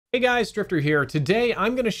Hey guys, Drifter here. Today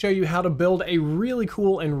I'm going to show you how to build a really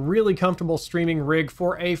cool and really comfortable streaming rig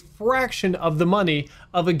for a fraction of the money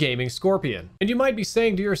of a gaming Scorpion. And you might be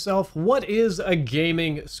saying to yourself, what is a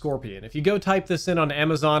gaming Scorpion? If you go type this in on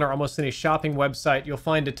Amazon or almost any shopping website, you'll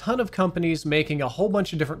find a ton of companies making a whole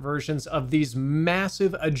bunch of different versions of these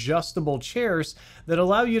massive adjustable chairs that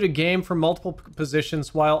allow you to game from multiple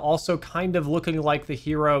positions while also kind of looking like the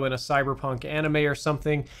hero in a cyberpunk anime or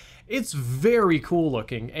something. It's very cool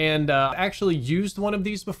looking, and actually used one of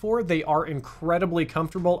these before. They are incredibly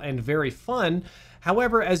comfortable and very fun.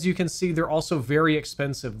 However, as you can see, they're also very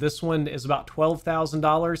expensive. This one is about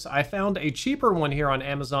 $12,000. I found a cheaper one here on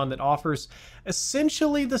Amazon that offers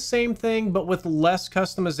essentially the same thing, but with less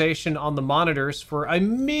customization on the monitors for a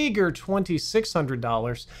meager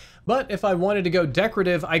 $2,600. But if I wanted to go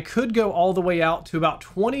decorative, I could go all the way out to about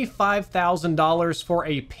 $25,000 for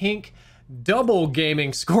a pink double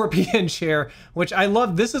gaming Scorpion chair, which I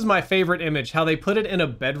love. This is my favorite image, how they put it in a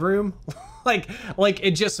bedroom. like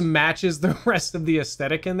it just matches the rest of the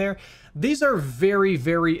aesthetic in there. These are very,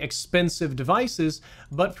 very expensive devices,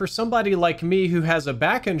 but for somebody like me who has a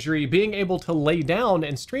back injury, being able to lay down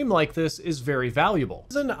and stream like this is very valuable.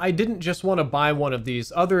 The reason I didn't just want to buy one of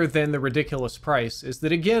these, other than the ridiculous price, is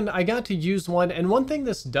that again, I got to use one, and one thing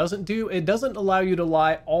this doesn't do, it doesn't allow you to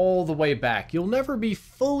lie all the way back. You'll never be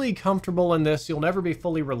fully comfortable in this, you'll never be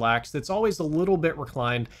fully relaxed. It's always a little bit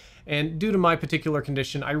reclined. And due to my particular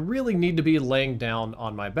condition, I really need to be laying down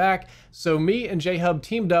on my back. So me and J-Hub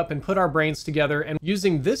teamed up and put our brains together, and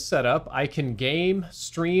using this setup, I can game,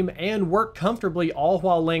 stream, and work comfortably all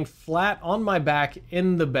while laying flat on my back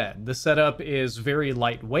in the bed. The setup is very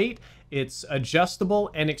lightweight. It's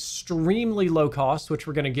adjustable and extremely low cost, which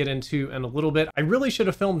we're going to get into in a little bit. I really should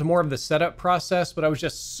have filmed more of the setup process, but I was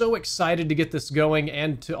just so excited to get this going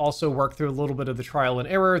and to also work through a little bit of the trial and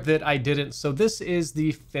error that I didn't. So this is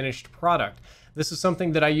the finished product. This is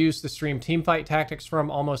something that I use to stream teamfight tactics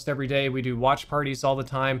from almost every day. We do watch parties all the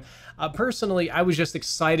time. Personally, I was just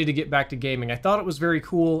excited to get back to gaming. I thought it was very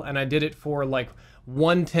cool, and I did it for like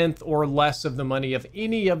 1/10 or less of the money of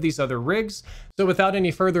any of these other rigs. So without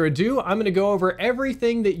any further ado, I'm going to go over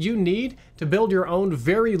everything that you need to build your own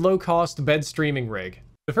very low-cost bed streaming rig.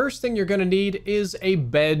 The first thing you're going to need is a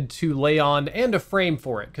bed to lay on and a frame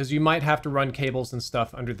for it, because you might have to run cables and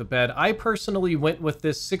stuff under the bed. I personally went with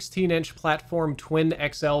this 16-inch platform twin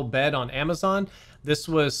XL bed on Amazon. This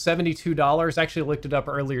was $72. I actually looked it up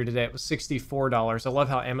earlier today. It was $64. I love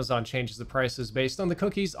how Amazon changes the prices based on the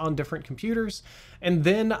cookies on different computers. And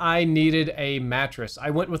then I needed a mattress.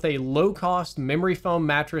 I went with a low-cost memory foam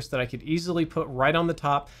mattress that I could easily put right on the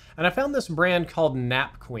top. And I found this brand called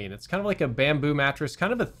Nap Queen. It's kind of like a bamboo mattress,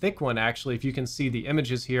 kind of a thick one actually, if you can see the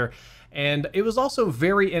images here. And it was also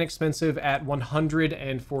very inexpensive at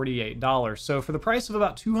 $148. So for the price of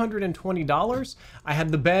about $220, I had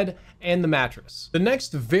the bed and the mattress. The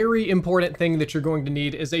next very important thing that you're going to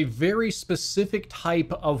need is a very specific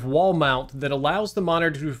type of wall mount that allows the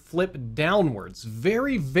monitor to flip downwards.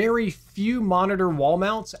 Very, very few monitor wall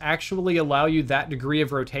mounts actually allow you that degree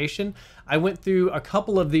of rotation. I went through a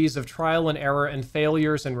couple of these of trial and error and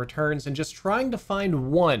failures and returns and just trying to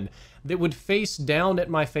find one that would face down at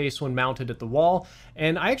my face when mounted at the wall.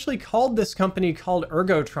 And I actually called this company called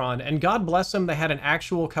Ergotron, and God bless them, they had an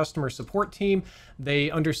actual customer support team. They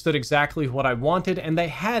understood exactly what I wanted, and they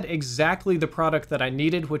had exactly the product that I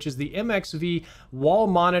needed, which is the MXV wall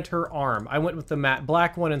monitor arm. I went with the matte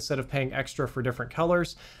black one instead of paying extra for different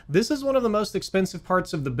colors. This is one of the most expensive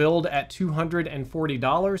parts of the build at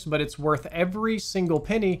 $240, but it's worth every single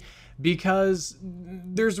penny, because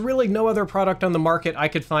there's really no other product on the market I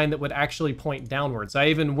could find that would actually point downwards. I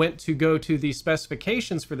even went to go to the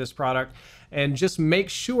specifications for this product and just make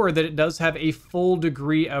sure that it does have a full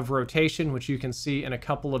degree of rotation, which you can see in a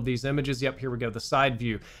couple of these images. Yep, here we go, the side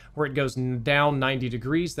view, where it goes down 90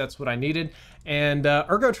 degrees. That's what I needed. And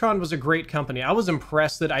Ergotron was a great company. I was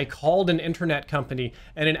impressed that I called an internet company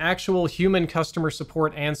and an actual human customer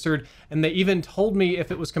support answered, and they even told me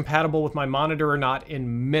if it was compatible with my monitor or not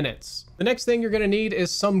in minutes. The next thing you're going to need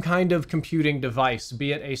is some kind of computing device,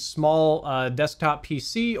 be it a small desktop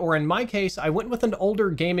PC, or in my case, I went with an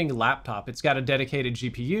older gaming laptop. It's got a dedicated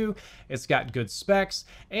GPU, it's got good specs,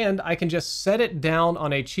 and I can just set it down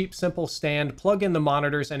on a cheap, simple stand, plug in the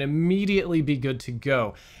monitors, and immediately be good to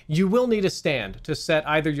go. You will need a stand to set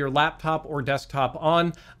either your laptop or desktop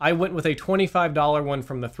on. I went with a $25 one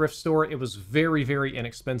from the thrift store. It was very, very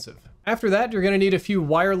inexpensive. After that, you're going to need a few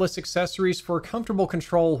wireless accessories for comfortable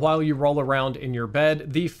control while you roll around in your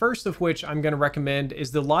bed. The first of which I'm going to recommend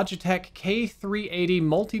is the Logitech K380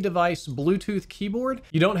 multi-device Bluetooth keyboard.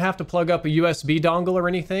 You don't have to plug up a USB dongle or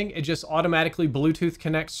anything. It just automatically Bluetooth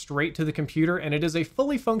connects straight to the computer, and it is a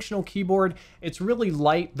fully functional keyboard. It's really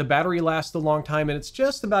light, the battery lasts a long time, and it's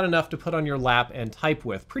just about enough to put on your lap and type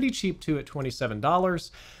with. Pretty cheap too at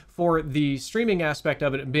 $27. For the streaming aspect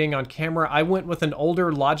of it being on camera, I went with an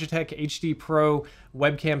older Logitech HD Pro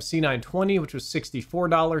webcam C920, which was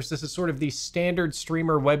 $64. This is sort of the standard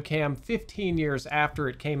streamer webcam 15 years after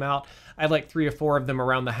it came out. I had like 3 or 4 of them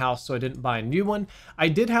around the house, so I didn't buy a new one. I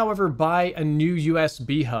did, however, buy a new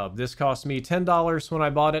USB hub. This cost me $10 when I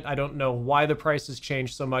bought it. I don't know why the prices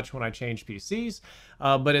changed so much when I changed PCs,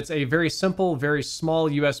 but it's a very simple, very small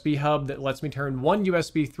USB hub that lets me turn one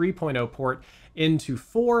USB 3.0 port into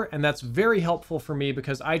 4, and that's very helpful for me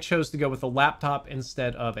because I chose to go with a laptop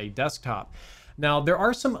instead of a desktop. Now, there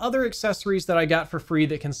are some other accessories that I got for free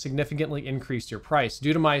that can significantly increase your price.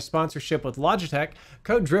 Due to my sponsorship with Logitech,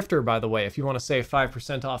 code DRIFTER, by the way, if you want to save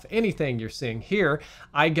 5% off anything you're seeing here,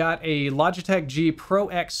 I got a Logitech G Pro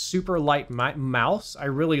X Super Light mouse. I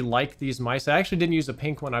really like these mice. I actually didn't use a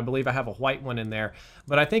pink one. I believe I have a white one in there.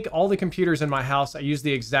 But I think all the computers in my house, I use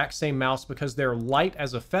the exact same mouse because they're light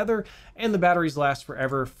as a feather and the batteries last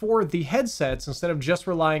forever. For the headsets, instead of just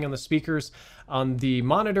relying on the speakers on the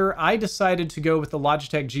monitor, I decided to go with the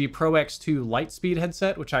Logitech G Pro X2 Lightspeed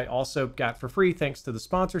headset, which I also got for free thanks to the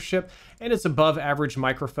sponsorship, and it's above average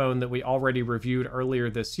microphone that we already reviewed earlier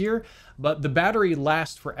this year. But the battery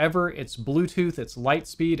lasts forever. It's Bluetooth, it's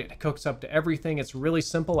Lightspeed, it hooks up to everything. It's really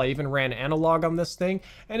simple. I even ran analog on this thing,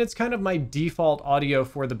 and it's kind of my default audio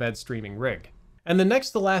for the bed streaming rig. And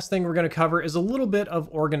the last thing we're going to cover is a little bit of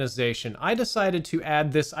organization. I decided to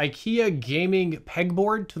add this IKEA gaming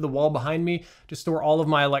pegboard to the wall behind me to store all of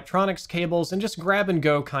my electronics cables and just grab and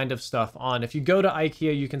go kind of stuff on. If you go to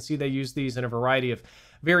IKEA, you can see they use these in a variety of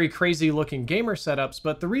very crazy looking gamer setups,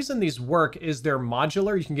 but the reason these work is they're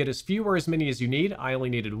modular. You can get as few or as many as you need. I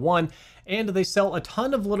only needed one, and they sell a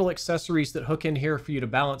ton of little accessories that hook in here for you to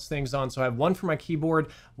balance things on. So I have one for my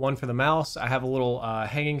keyboard, one for the mouse. I have a little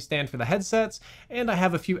hanging stand for the headsets, and I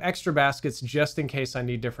have a few extra baskets just in case I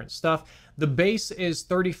need different stuff. The base is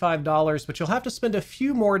 $35, but you'll have to spend a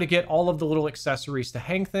few more to get all of the little accessories to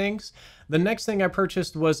hang things. The next thing I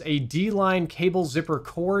purchased was a D-line cable zipper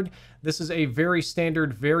cord. This is a very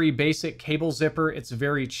standard, very basic cable zipper. It's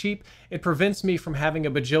very cheap. It prevents me from having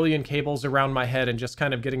a bajillion cables around my head and just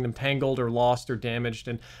kind of getting them tangled or lost or damaged.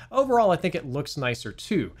 And overall, I think it looks nicer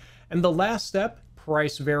too. And the last step,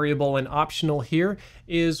 price variable and optional here,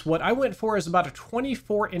 is what I went for is about a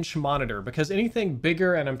 24-inch monitor, because anything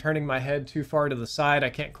bigger and I'm turning my head too far to the side, I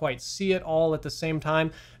can't quite see it all at the same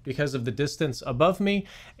time because of the distance above me,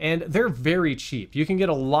 and they're very cheap. You can get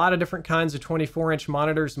a lot of different kinds of 24-inch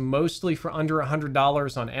monitors, mostly for under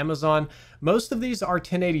 $100 on Amazon. Most of these are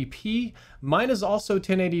 1080p. Mine is also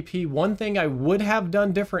 1080p. One thing I would have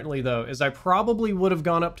done differently, though, is I probably would have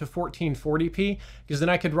gone up to 1440p, because then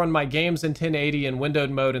I could run my games in 1080 in windowed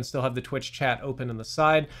mode and still have the Twitch chat open on the side.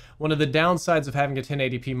 One of the downsides of having a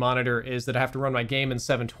 1080p monitor is that I have to run my game in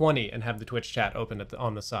 720 and have the Twitch chat open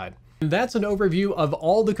on the side. And that's an overview of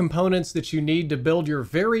all the components that you need to build your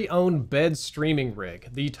very own bed streaming rig.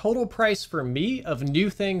 The total price for me of new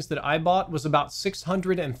things that I bought was about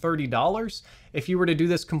 $630. If you were to do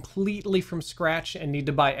this completely from scratch and need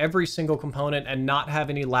to buy every single component and not have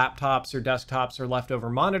any laptops or desktops or leftover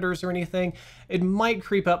monitors or anything, it might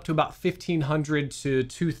creep up to about $1,500 to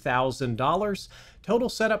 $2,000. Total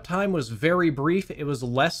setup time was very brief. It was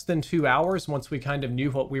less than 2 hours once we kind of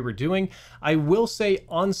knew what we were doing. I will say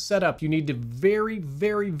on setup, you need to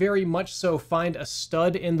very much so find a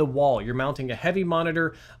stud in the wall. You're mounting a heavy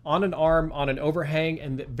monitor on an arm, on an overhang,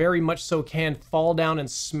 and that very much so can fall down and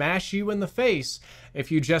smash you in the face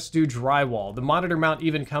if you just do drywall. The monitor mount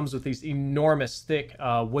even comes with these enormous thick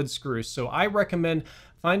wood screws, so I recommend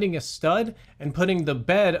finding a stud and putting the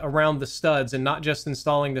bed around the studs and not just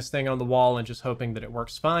installing this thing on the wall and just hoping that it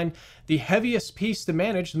works fine. The heaviest piece to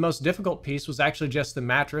manage, the most difficult piece, was actually just the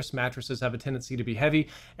mattress. Mattresses have a tendency to be heavy.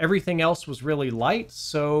 Everything else was really light,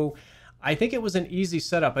 so I think it was an easy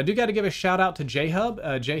setup. I do got to give a shout out to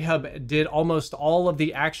J-Hub. J-Hub did almost all of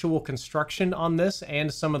the actual construction on this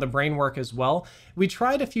and some of the brain work as well. We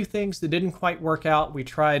tried a few things that didn't quite work out. We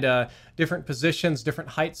tried different positions,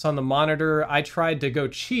 different heights on the monitor. I tried to go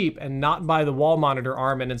cheap and not buy the wall monitor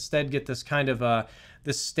arm and instead get this kind of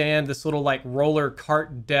this stand, this little like roller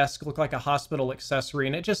cart desk, looked like a hospital accessory,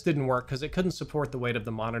 and it just didn't work because it couldn't support the weight of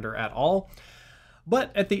the monitor at all.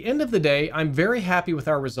 But at the end of the day, I'm very happy with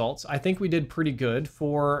our results. I think we did pretty good.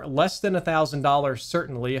 For less than $1,000,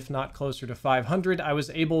 certainly, if not closer to $500, I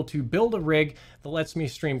was able to build a rig that lets me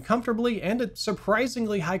stream comfortably and at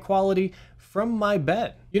surprisingly high quality from my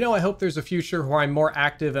bed. You know, I hope there's a future where I'm more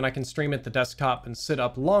active and I can stream at the desktop and sit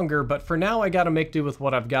up longer, but for now I gotta make do with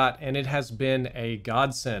what I've got, and it has been a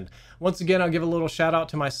godsend. Once again, I'll give a little shout out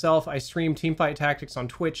to myself. I stream Teamfight Tactics on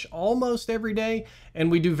Twitch almost every day, and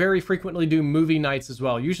we do very frequently do movie nights as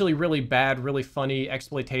well. Usually really bad, really funny,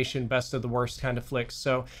 exploitation, best of the worst kind of flicks.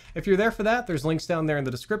 So if you're there for that, there's links down there in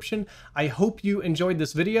the description. I hope you enjoyed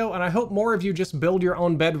this video, and I hope more of you just build your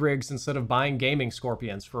own bed rigs instead of buying gaming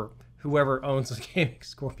scorpions for whoever owns a gaming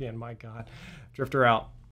scorpion. My God. Drifter out.